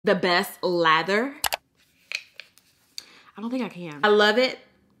the best lather. I don't think I can. I love it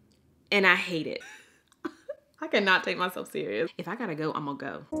and I hate it. I cannot take myself serious. If I gotta go, I'm gonna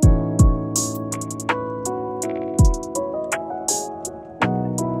go.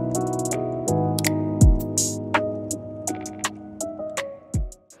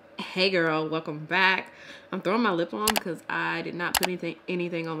 Hey girl, welcome back. I'm throwing my lip on because I did not put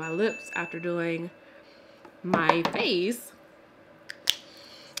anything on my lips after doing my face.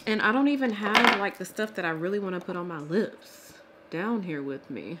 And I don't even have like the stuff that I really want to put on my lips down here with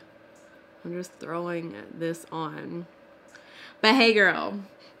me. I'm just throwing this on. But hey girl,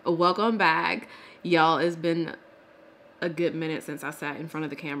 welcome back. Y'all, it's been a good minute since I sat in front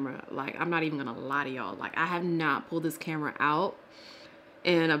of the camera. Like, I'm not even gonna lie to y'all. Like, I have not pulled this camera out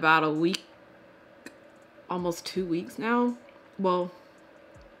in about a week, almost 2 weeks now. Well,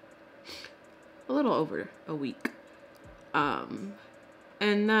 a little over a week.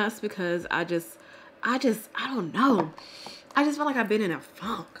 And that's because I don't know. I just feel like I've been in a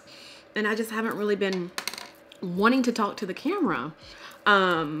funk and I just haven't really been wanting to talk to the camera. But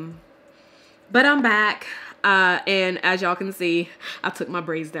I'm back. And as y'all can see, I took my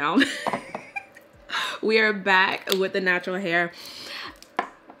braids down. We are back with the natural hair.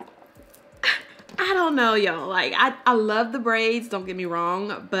 I don't know, y'all. Like, I love the braids, don't get me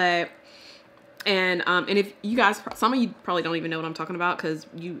wrong, but and if you guys, some of you probably don't even know what I'm talking about because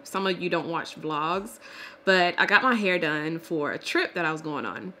some of you don't watch vlogs, but I got my hair done for a trip that I was going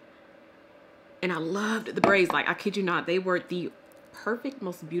on. And I loved the braids. Like, I kid you not, they were the perfect,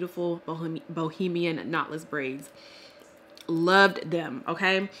 most beautiful bohemian knotless braids. Loved them,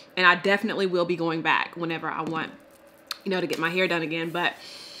 okay? And I definitely will be going back whenever I want, you know, to get my hair done again. But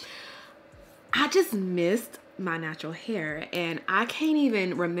I just missed my natural hair, and I can't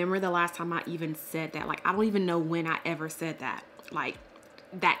even remember the last time I even said that. Like, I don't even know when I ever said that, like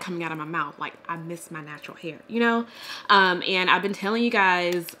that coming out of my mouth. Like, I miss my natural hair, you know? And I've been telling you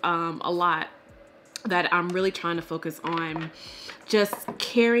guys a lot that I'm really trying to focus on just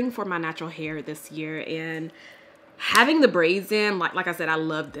caring for my natural hair this year and having the braids in. Like I said, I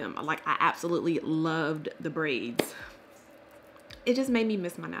loved them. Like, I absolutely loved the braids. It just made me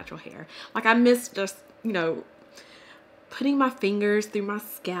miss my natural hair. Like, I miss just, you know, putting my fingers through my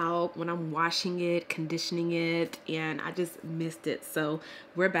scalp when I'm washing it, conditioning it, and I just missed it. So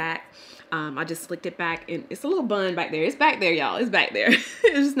we're back. I just slicked it back, and it's a little bun back there. It's back there, y'all. It's back there. It's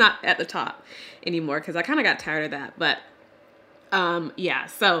just not at the top anymore because I kind of got tired of that. But yeah,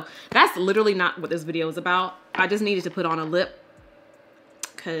 so that's literally not what this video is about. I just needed to put on a lip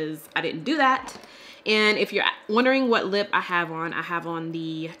because I didn't do that. And if you're wondering what lip I have on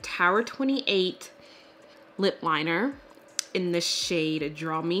the Tower 28 lip liner in the shade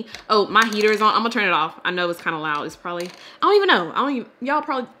Draw Me. Oh, my heater is on. I'm gonna turn it off. I know it's kind of loud. It's probably, I don't even know. Y'all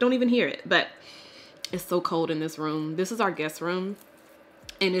probably don't even hear it, but it's so cold in this room. This is our guest room,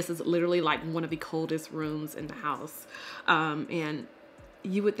 and this is literally like one of the coldest rooms in the house. And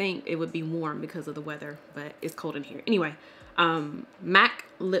you would think it would be warm because of the weather, but it's cold in here. Anyway, MAC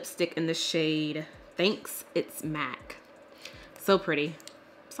lipstick in the shade Thanks, It's MAC. So pretty.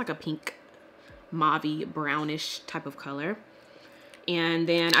 It's like a pink, mauvey, brownish type of color. And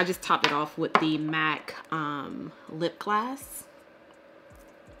then I just topped it off with the MAC lip gloss.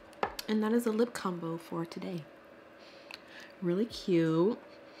 And that is a lip combo for today. Really cute.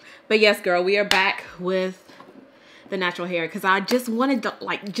 But yes, girl, we are back with the natural hair because I just wanted to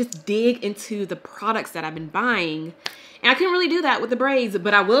like just dig into the products that I've been buying. And I couldn't really do that with the braids,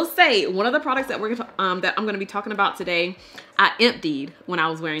 but I will say one of the products that that I'm going to be talking about today, I emptied when I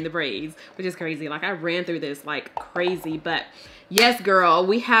was wearing the braids, which is crazy. Like, I ran through this like crazy. But yes, girl,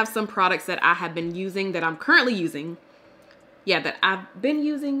 we have some products that I have been using that I'm currently using. Yeah, that I've been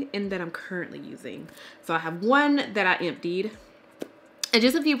using and that I'm currently using. So I have one that I emptied. And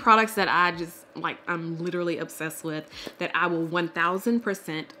just a few products that I just, like, I'm literally obsessed with that I will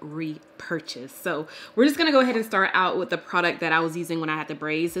 1000% repurchase. So we're just going to go ahead and start out with the product that I was using when I had the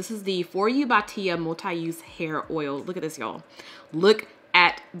braids. This is the For You by Tia Multi-Use Hair Oil. Look at this, y'all. Look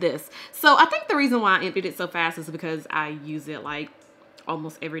at this. So I think the reason why I emptied it so fast is because I use it like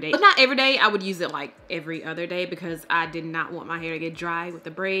almost every day. But not every day. I would use it like every other day because I did not want my hair to get dry with the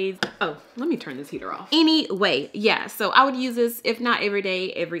braids. Oh, let me turn this heater off. Anyway, yeah, so I would use this if not every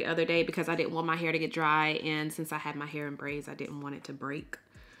day, every other day because I didn't want my hair to get dry. And since I had my hair in braids, I didn't want it to break.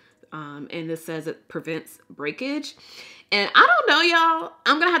 And this says it prevents breakage. And I don't know, y'all.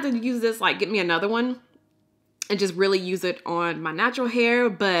 I'm gonna have to use this, like, get me another one and just really use it on my natural hair.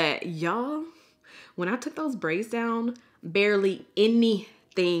 But y'all, when I took those braids down, barely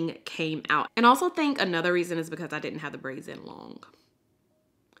anything came out. And I also think another reason is because I didn't have the braids in long.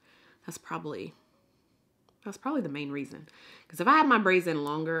 That's probably the main reason. Because if I had my braids in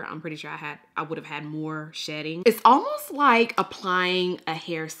longer, I'm pretty sure I would have had more shedding. It's almost like applying a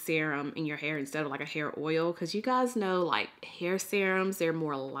hair serum in your hair instead of like a hair oil. Because you guys know, like, hair serums, they're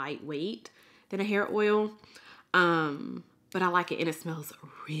more lightweight than a hair oil. But I like it, and it smells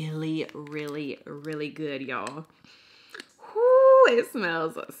really, really, really good, y'all. Whoo, it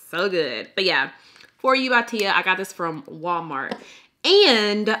smells so good. But yeah, For You by Tia, I got this from Walmart.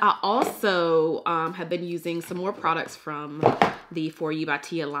 And I also have been using some more products from the For You by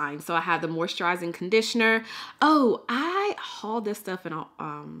Tia line. So I have the moisturizing conditioner. Oh, I hauled this stuff in a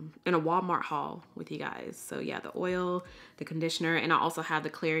Walmart haul with you guys. So yeah, the oil, the conditioner, and I also have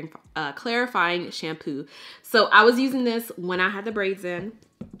the clarifying shampoo. So I was using this when I had the braids in.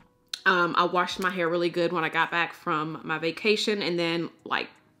 I washed my hair really good when I got back from my vacation, and then like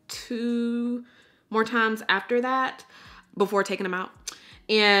 2 more times after that, before taking them out.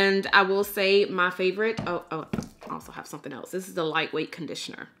 And I will say my favorite, oh, I also have something else. This is the lightweight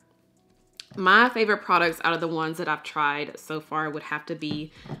conditioner. My favorite products out of the ones that I've tried so far would have to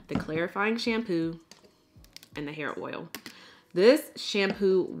be the clarifying shampoo and the hair oil. This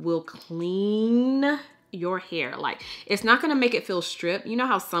shampoo will clean your hair. Like, it's not gonna make it feel stripped. You know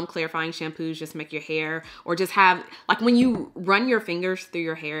how some clarifying shampoos just make your hair, or just have, like, when you run your fingers through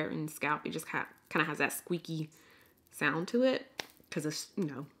your hair and scalp, it just kind of has that squeaky sound to it because it's, you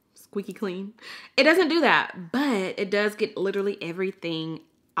know, squeaky clean. It doesn't do that, but it does get literally everything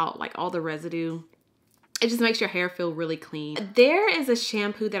out, like all the residue. It just makes your hair feel really clean. There is a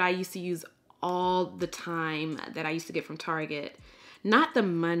shampoo that I used to use all the time that I used to get from Target. Not the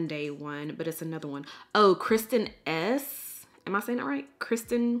Monday one, but it's another one. Oh, Kristen S. Am I saying it right?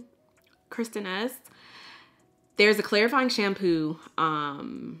 Kristen S. There's a clarifying shampoo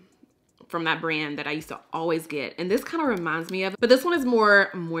from that brand that I used to always get. And this kind of reminds me of it. But this one is more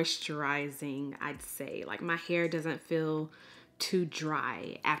moisturizing, I'd say. Like, my hair doesn't feel too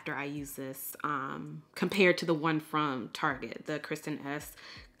dry after I use this compared to the one from Target, the Kristen S.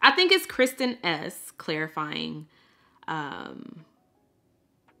 I think it's Kristen S clarifying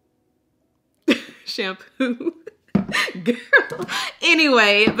shampoo. Girl.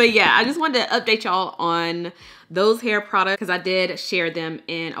 Anyway, but yeah, I just wanted to update y'all on those hair products because I did share them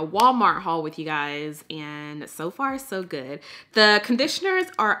in a Walmart haul with you guys, and so far so good. The conditioners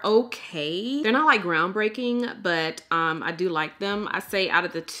are okay. They're not like groundbreaking, but I do like them. I say out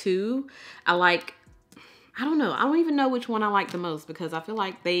of the two, I don't know. I don't even know which one I like the most because I feel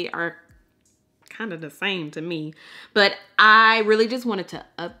like they are kind of the same to me. But I really just wanted to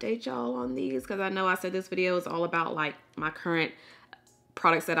update y'all on these because I know I said this video is all about like my current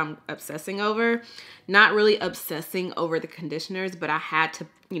products that I'm obsessing over. Not really obsessing over the conditioners, but I had to,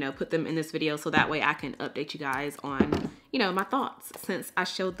 you know, put them in this video so that way I can update you guys on, you know, my thoughts since I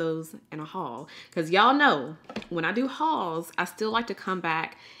showed those in a haul. Because y'all know when I do hauls, I still like to come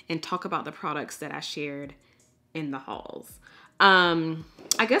back and talk about the products that I shared in the hauls.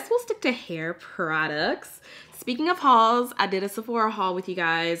 I guess we'll stick to hair products. Speaking of hauls, I did a Sephora haul with you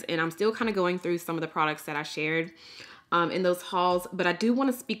guys, and I'm still kind of going through some of the products that I shared in those hauls, but I do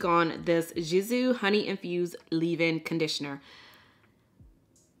want to speak on this Gisou Honey Infused Leave-In Conditioner.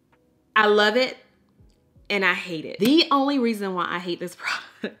 I love it and I hate it. The only reason why I hate this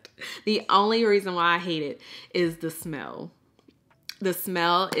product, the only reason why I hate it is the smell. The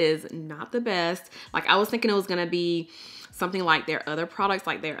smell is not the best. Like, I was thinking it was going to be something like their other products,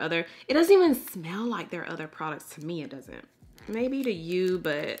 like their other, it doesn't even smell like their other products to me. It doesn't. Maybe to you,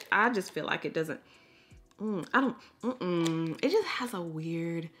 but I just feel like it doesn't. It just has a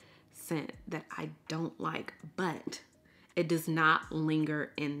weird scent that I don't like, but it does not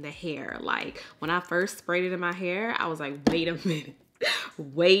linger in the hair. Like, when I first sprayed it in my hair, I was like, wait a minute.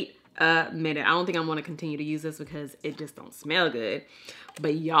 Wait a minute. I don't think I'm going to continue to use this because it just don't smell good.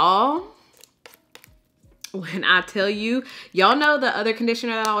 But y'all, when I tell you, y'all know the other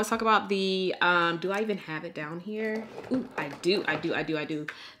conditioner that I always talk about, the, do I even have it down here? Ooh, I do.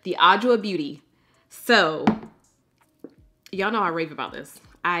 The Huda Beauty. So, y'all know I rave about this.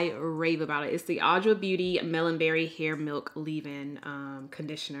 I rave about it. It's the Huda Beauty Melonberry Hair Milk Leave-In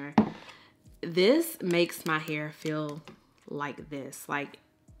Conditioner. This makes my hair feel like this. Like,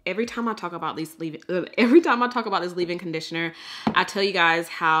 every time I talk about this leave-in conditioner, I tell you guys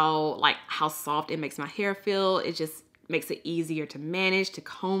how soft it makes my hair feel. It just makes it easier to manage, to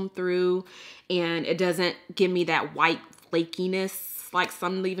comb through, and it doesn't give me that white flakiness like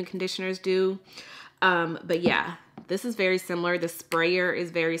some leave-in conditioners do. But yeah, this is very similar. The sprayer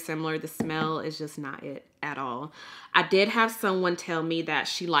is very similar. The smell is just not it at all. I did have someone tell me that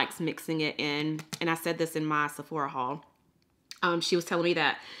she likes mixing it in, and I said this in my Sephora haul. She was telling me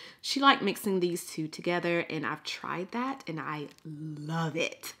that she liked mixing these two together, and I've tried that and I love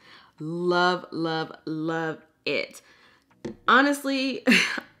it. Love, love, love it. Honestly,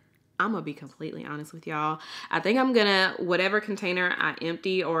 I'm gonna be completely honest with y'all. I think I'm gonna, whatever container I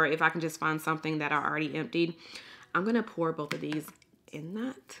empty, or if I can just find something that I already emptied, I'm gonna pour both of these in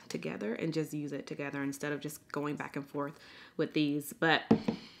that together and just use it together instead of just going back and forth with these. But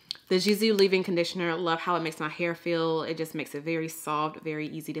the Gisou leave-in conditioner, love how it makes my hair feel. It just makes it very soft, very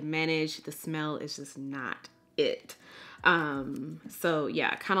easy to manage. The smell is just not it. So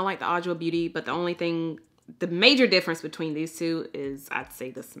yeah, kind of like the Huda Beauty, but the only thing, the major difference between these two is, I'd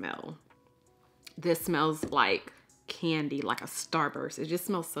say, the smell. This smells like candy, like a Starburst. It just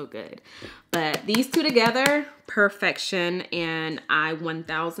smells so good. But these two together, perfection, and I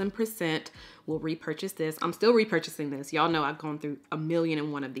 1000% will repurchase this. I'm still repurchasing this. Y'all know I've gone through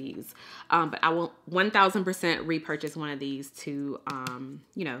 1,000,001 of these, but I will 1000% repurchase one of these to,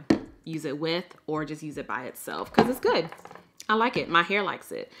 you know, use it with, or just use it by itself, because it's good. I like it. My hair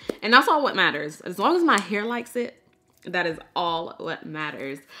likes it. And that's all what matters. As long as my hair likes it, that is all what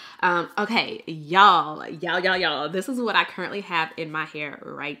matters. Okay, y'all, this is what I currently have in my hair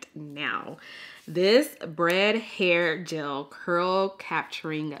right now. This Bread Hair Gel Curl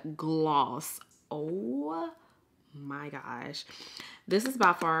Capturing Gloss. Oh my gosh. This is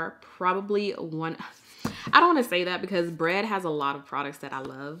by far probably one, I don't want to say that because Bread has a lot of products that I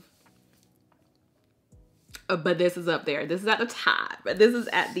love. But this is up there. This is at the top. This is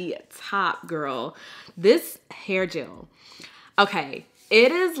at the top, girl. This hair gel. Okay,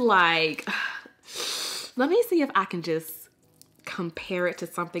 it is like, let me see if I can just compare it to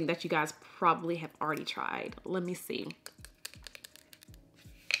something that you guys probably have already tried. Let me see.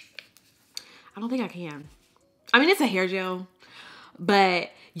 I don't think I can. I mean, it's a hair gel, but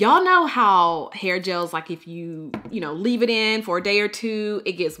y'all know how hair gels, like if you know, leave it in for a day or two,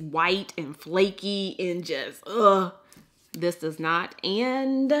 it gets white and flaky and just, ugh. This does not.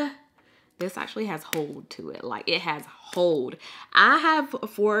 And this actually has hold to it. Like, it has hold. I have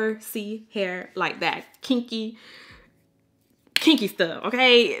 4C hair like that. Kinky stuff,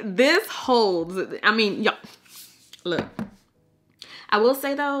 okay? This holds. I mean, y'all, look. I will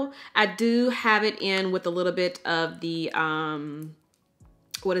say though, I do have it in with a little bit of the,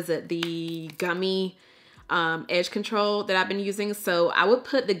 what is it? The gummy edge control that I've been using. So I would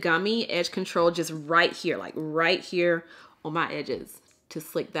put the gummy edge control just right here, like right here on my edges to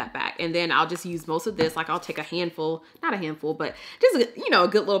slick that back. And then I'll just use most of this. Like, I'll take a handful, not a handful, but just, you know, a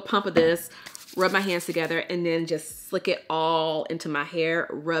good little pump of this, rub my hands together, and then just slick it all into my hair.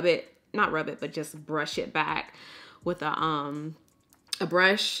 Rub it, not rub it, but just brush it back with a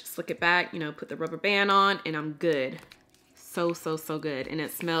brush, slick it back, you know, put the rubber band on, and I'm good. So, so, so good. And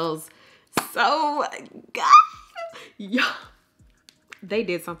it smells so good. Yeah, they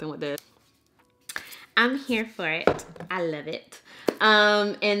did something with this. I'm here for it. I love it.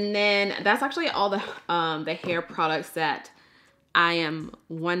 And then that's actually all the hair products that I am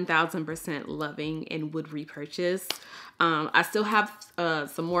 1000% loving and would repurchase. I still have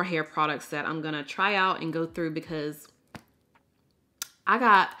some more hair products that I'm gonna try out and go through, because I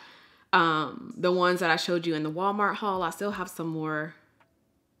got the ones that I showed you in the Walmart haul. I still have some more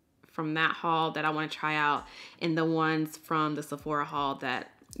from that haul that I want to try out, and the ones from the Sephora haul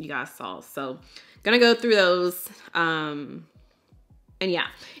that you guys saw. So gonna go through those. And yeah,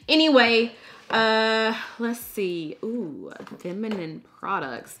 anyway, let's see. Ooh, feminine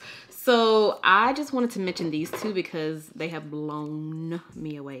products. So I just wanted to mention these two because they have blown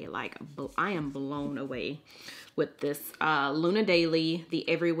me away. Like, I am blown away with this Luna Daily, the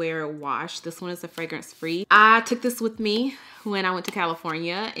Everywhere Wash. This one is a fragrance free. I took this with me when I went to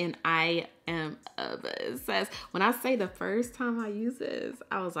California, and I am obsessed. When I say the first time I used this,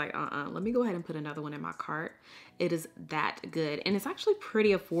 I was like, let me go ahead and put another one in my cart. It is that good. And it's actually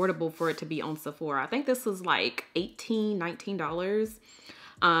pretty affordable for it to be on Sephora. I think this was like $18,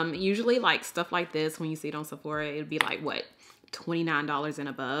 $19. Usually like stuff like this, when you see it on Sephora, it'd be like, what, $29 and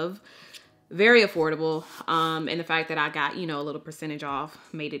above. Very affordable. And the fact that I got, you know, a little percentage off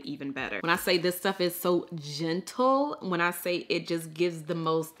made it even better. When I say this stuff is so gentle, when I say it just gives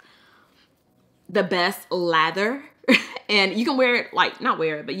the best lather, and you can wear it, like, not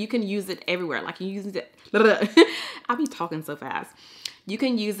wear it, but you can use it everywhere. Like, you use it, I'll be talking so fast. You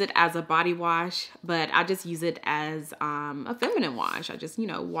can use it as a body wash, but I just use it as a feminine wash. I just, you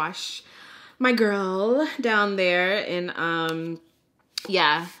know, wash my girl down there. And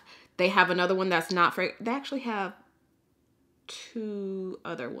yeah, they have another one that's not fragrance. They actually have 2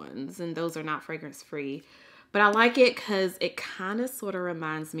 other ones, and those are not fragrance free. But I like it because it kind of sort of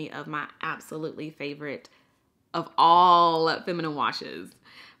reminds me of my absolutely favorite of all feminine washes.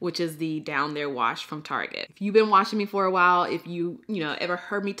 which is the Down There wash from Target. If you've been watching me for a while, if you ever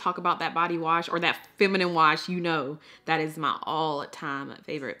heard me talk about that body wash or that feminine wash, you know that is my all-time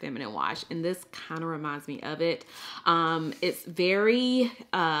favorite feminine wash. And this kind of reminds me of it. It's very,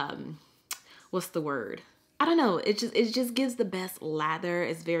 what's the word? I don't know. It just gives the best lather.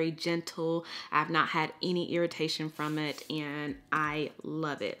 It's very gentle. I've not had any irritation from it and I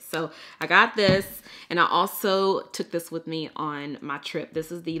love it. So I got this and I also took this with me on my trip.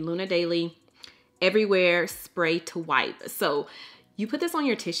 This is the Luna Daily Everywhere Spray to Wipe. So you put this on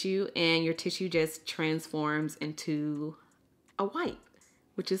your tissue and your tissue just transforms into a wipe,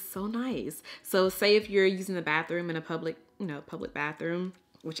 which is so nice. So say if you're using the bathroom in a public bathroom,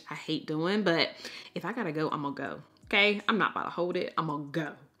 which I hate doing, but if I gotta go, I'm gonna go, okay? I'm not about to hold it, I'm gonna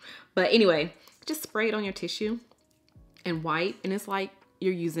go. But anyway, just spray it on your tissue and wipe, and it's like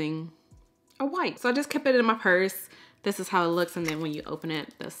you're using a wipe. So I just kept it in my purse. This is how it looks, and then when you open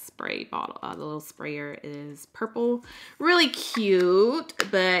it, the spray bottle, the little sprayer is purple. Really cute,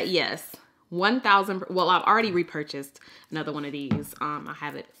 but yes, 1,000, well, I've already repurchased another one of these. I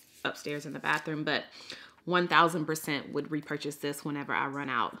have it upstairs in the bathroom, but 1000% would repurchase this whenever I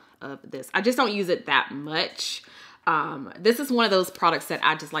run out of this. I just don't use it that much. This is one of those products that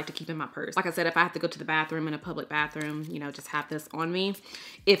I just like to keep in my purse. Like I said, if I have to go to the bathroom in a public bathroom, just have this on me.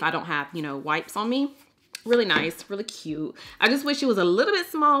 If I don't have, wipes on me. Really nice, really cute. I just wish it was a little bit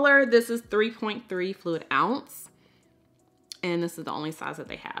smaller. This is 3.3 fluid ounce. And this is the only size that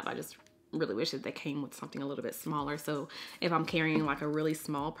they have. I just really wish that they came with something a little bit smaller. So if I'm carrying like a really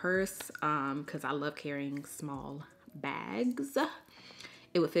small purse, because I love carrying small bags,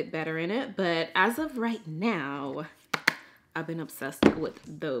 it would fit better in it. But as of right now, I've been obsessed with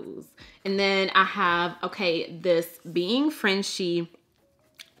those. And then I have, okay, this Being Frenshe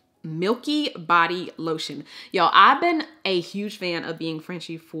Milky Body Lotion. Y'all, I've been a huge fan of Being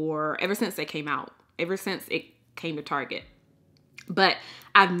Frenshe ever since they came out, ever since it came to Target. But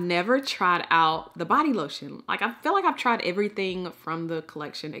I've never tried out the body lotion. Like, I feel like I've tried everything from the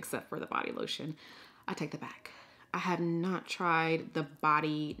collection except for the body lotion. I take that back. I have not tried the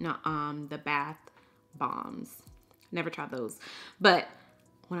the bath bombs. Never tried those. But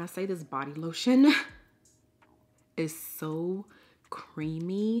when I say this body lotion is so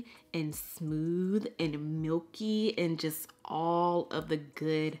creamy and smooth and milky and just all of the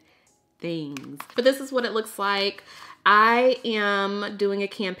good things. But this is what it looks like. I am doing a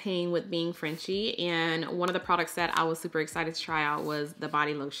campaign with Being Frenshe, and one of the products that I was super excited to try out was the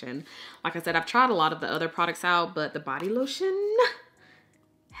body lotion. Like I said, I've tried a lot of the other products out, but the body lotion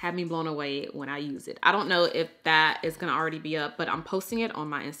had me blown away when I use it. I don't know if that is gonna already be up, but I'm posting it on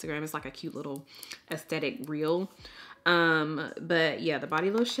my Instagram. It's like a cute little aesthetic reel. But yeah, the body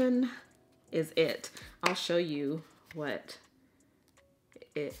lotion is it. I'll show you what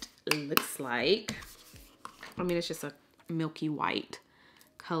it looks like. I mean, it's just a milky white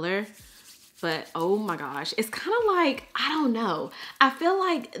color, but oh my gosh, it's kind of like, I don't know. I feel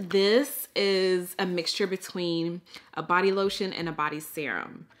like this is a mixture between a body lotion and a body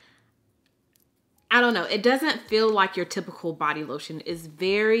serum. I don't know. It doesn't feel like your typical body lotion. It's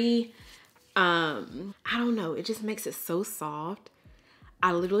very, I don't know. It just makes it so soft.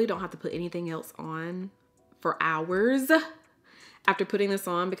 I literally don't have to put anything else on for hours after putting this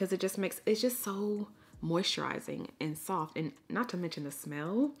on, because it's just so moisturizing and soft, and not to mention the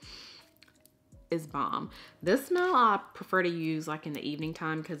smell is bomb. This smell I prefer to use like in the evening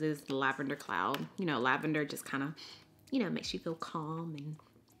time because it's the lavender cloud. Lavender just kind of, makes you feel calm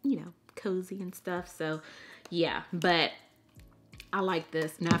and, cozy and stuff. So yeah, but I like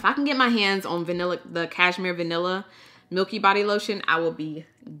this. Now, if I can get my hands on the Cashmere Vanilla Milky Body Lotion, I will be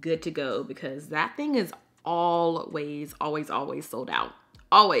good to go, because that thing is always sold out.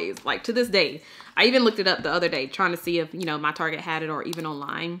 Always, like to this day. I even looked it up the other day trying to see if, my Target had it or even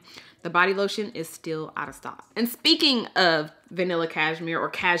online. The body lotion is still out of stock. And speaking of vanilla cashmere or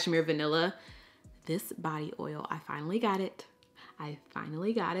cashmere vanilla, this body oil, I finally got it. I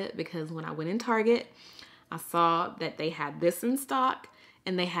finally got it because when I went in Target, I saw that they had this in stock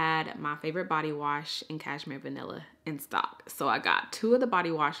and they had my favorite body wash in cashmere vanilla in stock. So I got 2 of the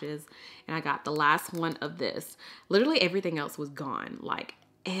body washes and I got the last one of this. Literally everything else was gone. Like,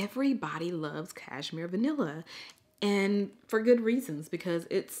 everybody loves cashmere vanilla, and for good reasons, because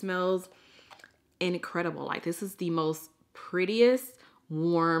it smells incredible. Like, this is the most prettiest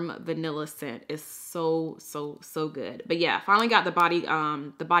warm vanilla scent. It's so good. But yeah, finally got the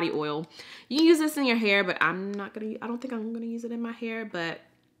body oil. You can use this in your hair, but I don't think I'm gonna use it in my hair, but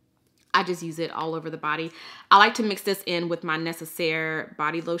I just use it all over the body. I like to mix this in with my Necessaire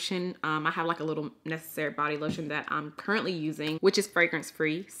body lotion. I have like a little Necessaire body lotion that I'm currently using, which is fragrance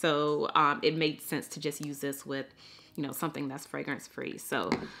free. So it made sense to just use this with, you know, something that's fragrance free. So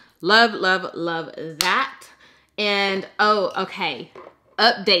love, love, love that. And oh, okay,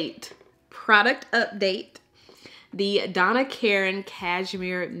 update, product update. The Donna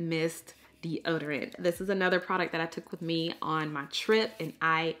Cashmere Mist Deodorant. This is another product that I took with me on my trip, and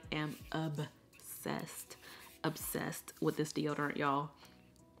I am obsessed with this deodorant, y'all.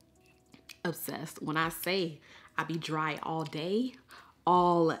 Obsessed. When I say I be dry all day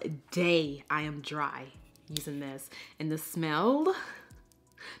I am dry using this. And the smell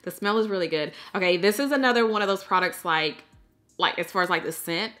is really good. Okay, this is another one of those products like as far as like the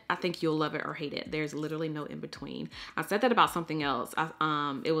scent, I think you'll love it or hate it. There's literally no in between. I said that about something else.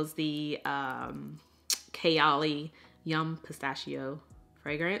 It was the Kayali Yum Pistachio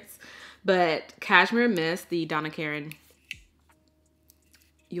fragrance. But Cashmere Mist, the Donna Karen,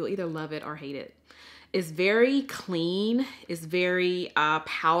 you'll either love it or hate it. It's very clean. It's very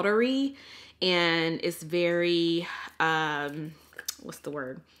powdery. And it's very, what's the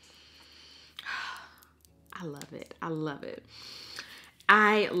word? I love it. I love it.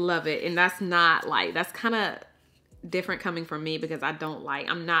 I love it. And that's not like, that's kind of different coming from me because I'm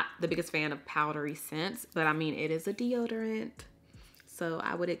not the biggest fan of powdery scents, but I mean, it is a deodorant. So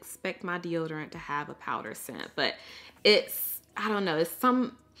I would expect my deodorant to have a powder scent, but it's, I don't know,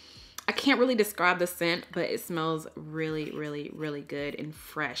 I can't really describe the scent, but it smells really, really, really good and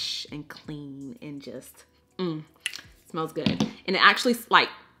fresh and clean and just, smells good. And it actually, like,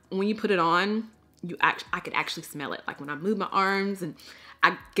 when you put it on, I could actually smell it. Like when I move my arms and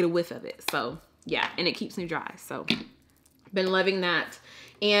I get a whiff of it. So yeah, and it keeps me dry. So been loving that.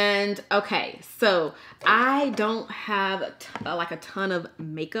 And okay, so I don't have like a ton of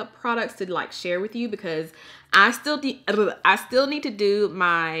makeup products to like share with you because I still need to do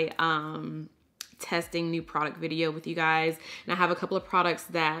my testing new product video with you guys, and I have a couple of products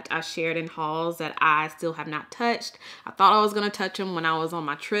that I shared in hauls that I still have not touched. I thought I was gonna touch them when I was on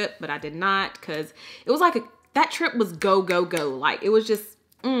my trip, but I did not because it was like that trip was go go go. Like it was just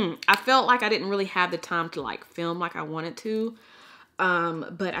I felt like I didn't really have the time to like film like I wanted to.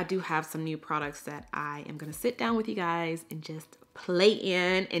 But I do have some new products that I am gonna sit down with you guys and just play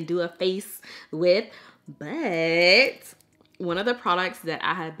in and do a face with. But one of the products that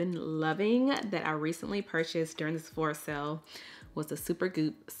I have been loving that I recently purchased during the Sephora sale was the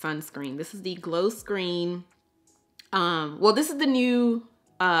Supergoop sunscreen. This is the Glow Screen. Well, this is the new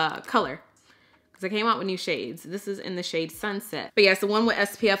color because I came out with new shades. This is in the shade Sunset. But yes, the one with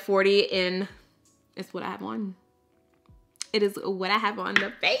SPF 40 and it's what I have on. It is what I have on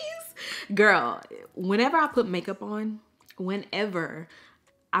the face. Girl, whenever I put makeup on, whenever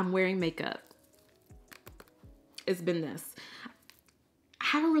I'm wearing makeup, it's been this. I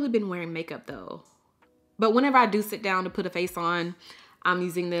haven't really been wearing makeup though. But whenever I do sit down to put a face on, I'm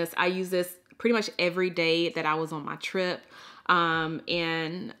using this. I use this pretty much every day that I was on my trip.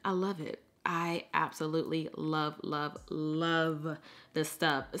 And I love it. I absolutely love, love, love this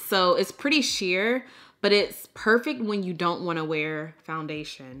stuff. So it's pretty sheer, but it's perfect when you don't want to wear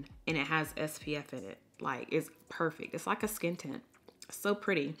foundation and it has SPF in it. Like it's perfect. It's like a skin tint. So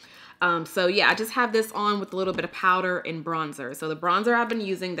pretty. So yeah, I just have this on with a little bit of powder and bronzer. So the bronzer I've been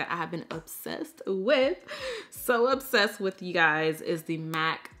using that I have been obsessed with, so obsessed with, you guys, is the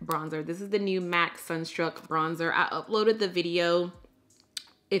MAC bronzer. This is the new MAC Sunstruck bronzer. I uploaded the video.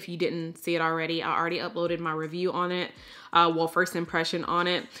 If you didn't see it already, I already uploaded my review on it. Well, first impression on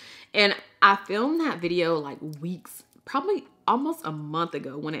it. And I filmed that video like weeks, probably almost a month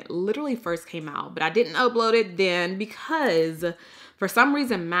ago when it literally first came out. But I didn't upload it then because for some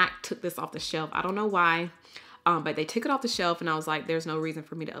reason MAC took this off the shelf. I don't know why, but they took it off the shelf and I was like, there's no reason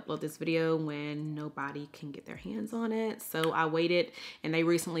for me to upload this video when nobody can get their hands on it. So I waited and they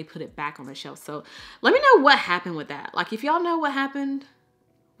recently put it back on the shelf. So let me know what happened with that. Like if y'all know what happened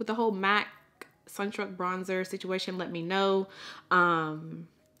with the whole MAC Sunstruck bronzer situation, let me know.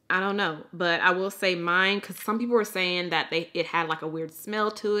 I don't know, but I will say mine, because some people were saying that it had like a weird smell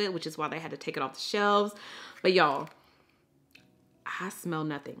to it, which is why they had to take it off the shelves. But y'all, I smell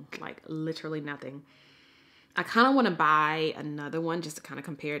nothing, like literally nothing. I kind of want to buy another one just to kind of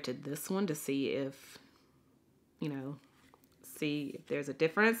compare it to this one to see if, you know, see if there's a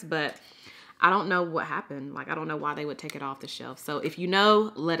difference. But I don't know what happened. Like, I don't know why they would take it off the shelf. So if you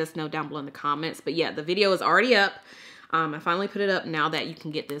know, let us know down below in the comments. But yeah, the video is already up. I finally put it up now that you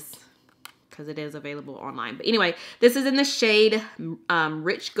can get this because it is available online. But anyway, this is in the shade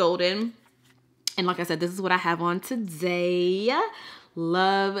Rich Golden. And like I said, this is what I have on today.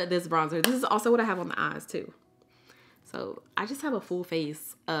 Love this bronzer. This is also what I have on the eyes too. So I just have a full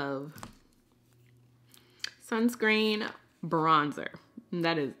face of sunscreen, bronzer. And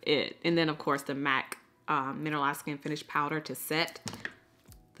that is it. And then of course the MAC Mineralized Skin Finish Powder to set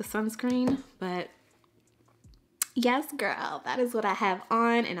the sunscreen. But yes, girl, that is what I have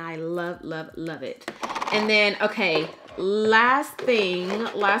on, and I love, love, love it. And then, okay, last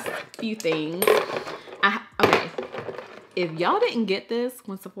few things. Okay, if y'all didn't get this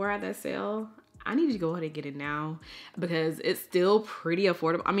when Sephora had that sale, I need you to go ahead and get it now because it's still pretty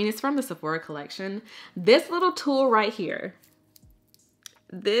affordable. I mean, it's from the Sephora collection. This little tool right here.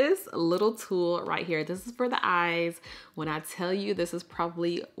 This little tool right here, this is for the eyes. When I tell you this is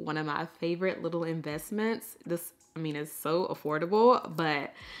probably one of my favorite little investments. This, I mean, it's so affordable,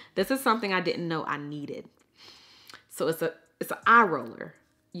 but this is something I didn't know I needed. So it's an eye roller.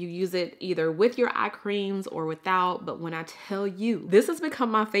 You use it either with your eye creams or without, but when I tell you, this has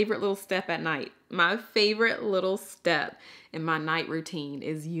become my favorite little step at night. My favorite little step in my night routine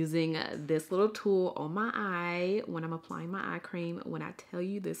is using this little tool on my eye when I'm applying my eye cream. When I tell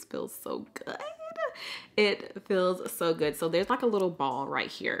you, this feels so good. It feels so good. So there's like a little ball right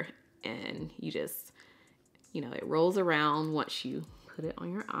here, and you just, you know, it rolls around once you put it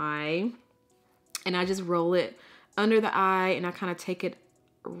on your eye. And I just roll it under the eye, and I kind of take it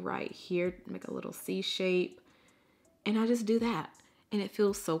right here, make a little C shape, and I just do that, and it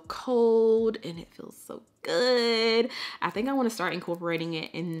feels so cold and it feels so good. I think I want to start incorporating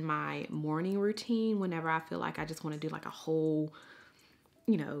it in my morning routine whenever I feel like I just want to do like a whole,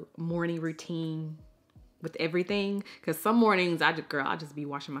 you know, morning routine with everything, because some mornings I just be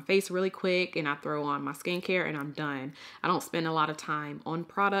washing my face really quick and I throw on my skincare and I'm done. I don't spend a lot of time on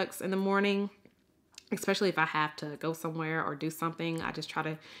products in the morning, especially if I have to go somewhere or do something. I just try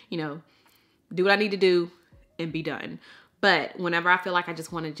to, you know, do what I need to do and be done. But whenever I feel like I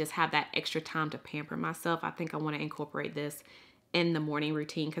just want to just have that extra time to pamper myself, I think I want to incorporate this in the morning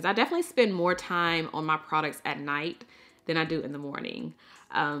routine, because I definitely spend more time on my products at night than I do in the morning.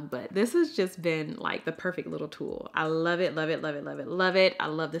 But this has just been like the perfect little tool. I love it, love it, love it, love it, love it. I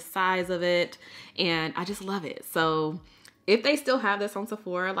love the size of it, and I just love it. So if they still have this on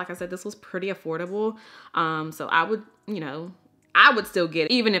Sephora, like I said, this was pretty affordable. So I would, you know, I would still get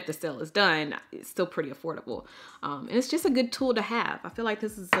it. Even if the sale is done, it's still pretty affordable. And it's just a good tool to have. I feel like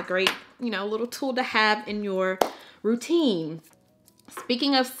this is a great, you know, little tool to have in your routine.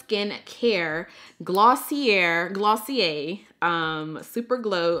 Speaking of skin care, Glossier Super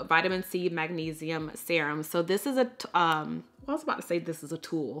Glow Vitamin C Magnesium Serum. So this is a, I was about to say this is a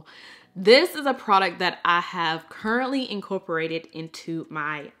tool. This is a product that I have currently incorporated into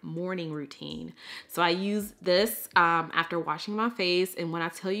my morning routine. So I use this after washing my face. And when I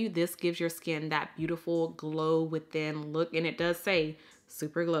tell you, this gives your skin that beautiful glow within look. And it does say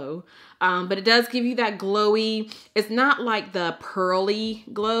Super Glow, but it does give you that glowy, it's not like the pearly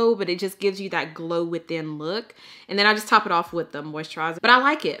glow, but it just gives you that glow within look. And then I just top it off with the moisturizer, but I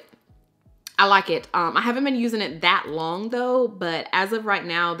like it. I like it. I haven't been using it that long though, but as of right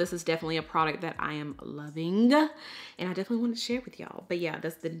now, this is definitely a product that I am loving, and I definitely want to share with y'all. But yeah,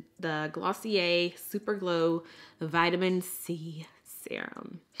 that's the Glossier Super Glow Vitamin C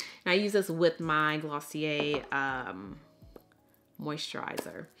Serum. And I use this with my Glossier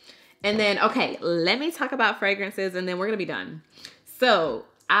moisturizer. And then, okay, let me talk about fragrances and then we're gonna be done. So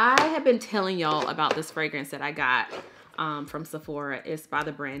I have been telling y'all about this fragrance that I got from Sephora. It's by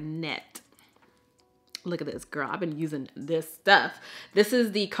the brand Nette. Look at this, girl. I've been using this stuff. This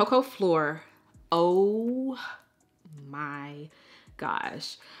is the Coco Fleur. Oh my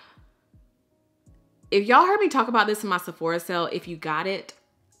gosh. If y'all heard me talk about this in my Sephora sale, if you got it,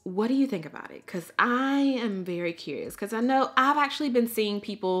 what do you think about it? Because I am very curious, because I know I've actually been seeing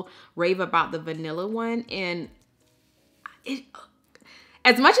people rave about the vanilla one, and it,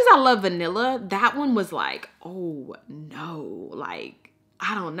 as much as I love vanilla, that one was like, oh no, like,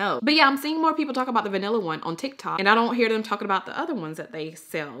 I don't know. But yeah, I'm seeing more people talk about the vanilla one on TikTok, and I don't hear them talking about the other ones that they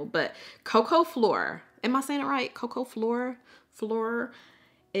sell. But Coco Fleur, am I saying it right? Coco Fleur,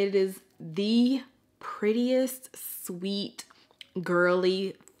 it is the prettiest, sweet,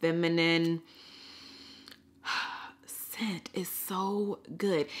 girly, feminine scent. Is so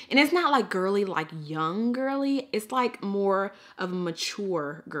good. And it's not like girly, like young girly. It's like more of a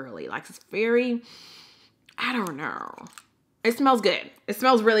mature girly. Like it's very, I don't know. It smells good. It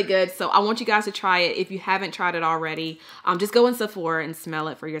smells really good. So I want you guys to try it. If you haven't tried it already, just go in Sephora and smell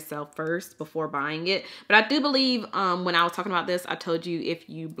it for yourself first before buying it. But I do believe when I was talking about this, I told you if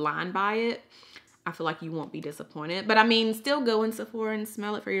you blind buy it, I feel like you won't be disappointed. But I mean, still go in Sephora and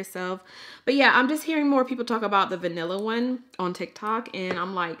smell it for yourself. But yeah, I'm just hearing more people talk about the vanilla one on TikTok. And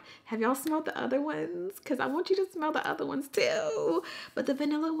I'm like, have y'all smelled the other ones? Because I want you to smell the other ones too. But the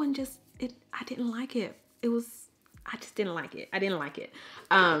vanilla one just, I didn't like it. I just didn't like it. I didn't like it.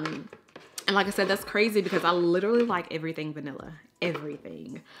 And like I said, that's crazy because I literally like everything vanilla.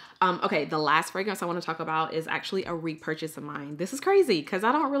 Everything. Okay, the last fragrance I want to talk about is actually a repurchase of mine. This is crazy because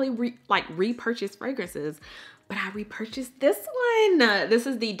I don't really repurchase fragrances, but I repurchased this one. This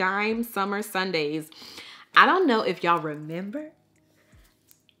is the Dime Summer Sundays. I don't know if y'all remember.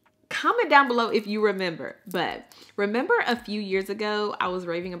 Comment down below if you remember, but remember a few years ago I was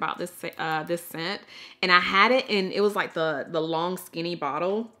raving about this this scent, and I had it, and it was like the long skinny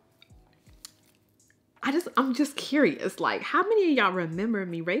bottle. I'm just curious, like, how many of y'all remember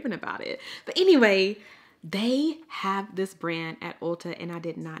me raving about it? But anyway, they have this brand at Ulta, and I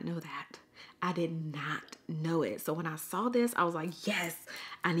did not know that. I did not know it. So when I saw this, I was like, yes,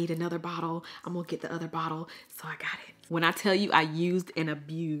 I need another bottle. I'm gonna get the other bottle. So I got it. When I tell you I used and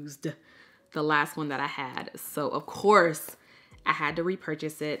abused the last one that I had. So of course, I had to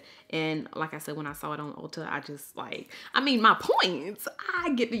repurchase it. And like I said, when I saw it on Ulta, I just like, I mean, my points.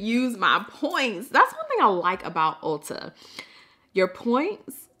 I get to use my points. That's one thing I like about Ulta. Your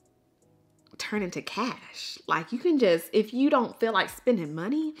points turn into cash. Like, you can just, if you don't feel like spending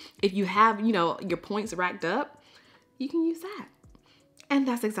money, if you have, you know, your points racked up, you can use that. And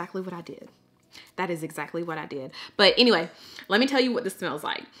that's exactly what I did. That is exactly what I did. But anyway, let me tell you what this smells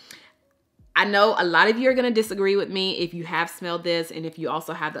like. I know a lot of you are going to disagree with me if you have smelled this and if you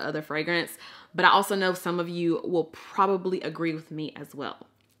also have the other fragrance, but I also know some of you will probably agree with me as well.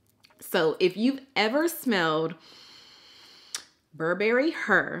 So if you've ever smelled Burberry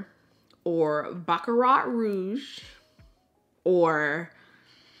Her or Baccarat Rouge, or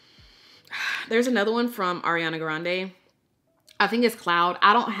there's another one from Ariana Grande. I think it's Cloud.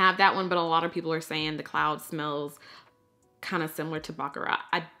 I don't have that one, but a lot of people are saying the Cloud smells kind of similar to Baccarat.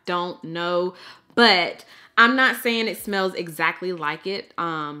 I don't know, but I'm not saying it smells exactly like it.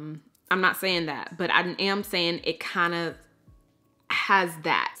 I'm not saying that, but I am saying it kind of has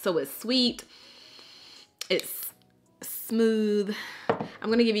that. So it's sweet, it's smooth. I'm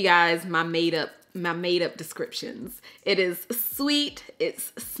gonna give you guys my made up descriptions. It is sweet,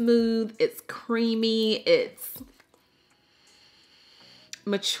 it's smooth, it's creamy, it's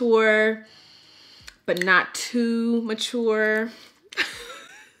mature, but not too mature.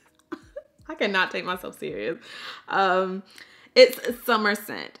 I cannot take myself serious. It's a summer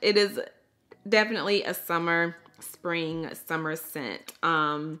scent. It is definitely a summer scent.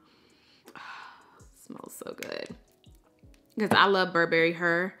 Smells so good. Because I love Burberry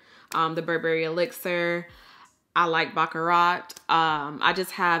Her, the Burberry Elixir. I like Baccarat. I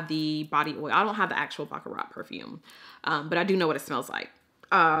just have the body oil. I don't have the actual Baccarat perfume, but I do know what it smells like.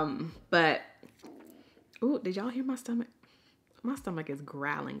 But, ooh, did y'all hear my stomach? My stomach is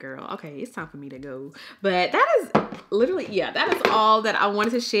growling, girl. Okay, it's time for me to go. But that is literally, yeah, that is all that I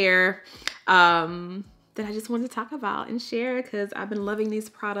wanted to share. That I just wanted to talk about and share because I've been loving these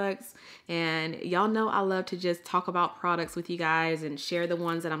products, and y'all know I love to just talk about products with you guys and share the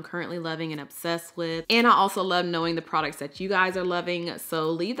ones that I'm currently loving and obsessed with. And I also love knowing the products that you guys are loving. So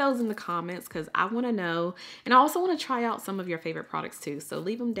leave those in the comments because I want to know, and I also want to try out some of your favorite products too. So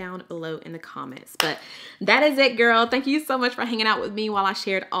leave them down below in the comments. But that is it, girl. Thank you so much for hanging out with me while I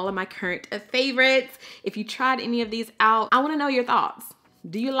shared all of my current favorites. If you tried any of these out, I want to know your thoughts.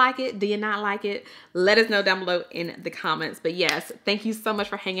 Do you like it? Do you not like it? Let us know down below in the comments. But yes, thank you so much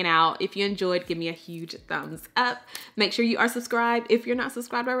for hanging out. If you enjoyed, give me a huge thumbs up. Make sure you are subscribed if you're not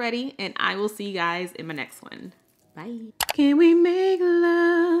subscribed already. And I will see you guys in my next one. Bye. Can we make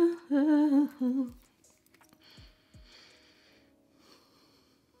love?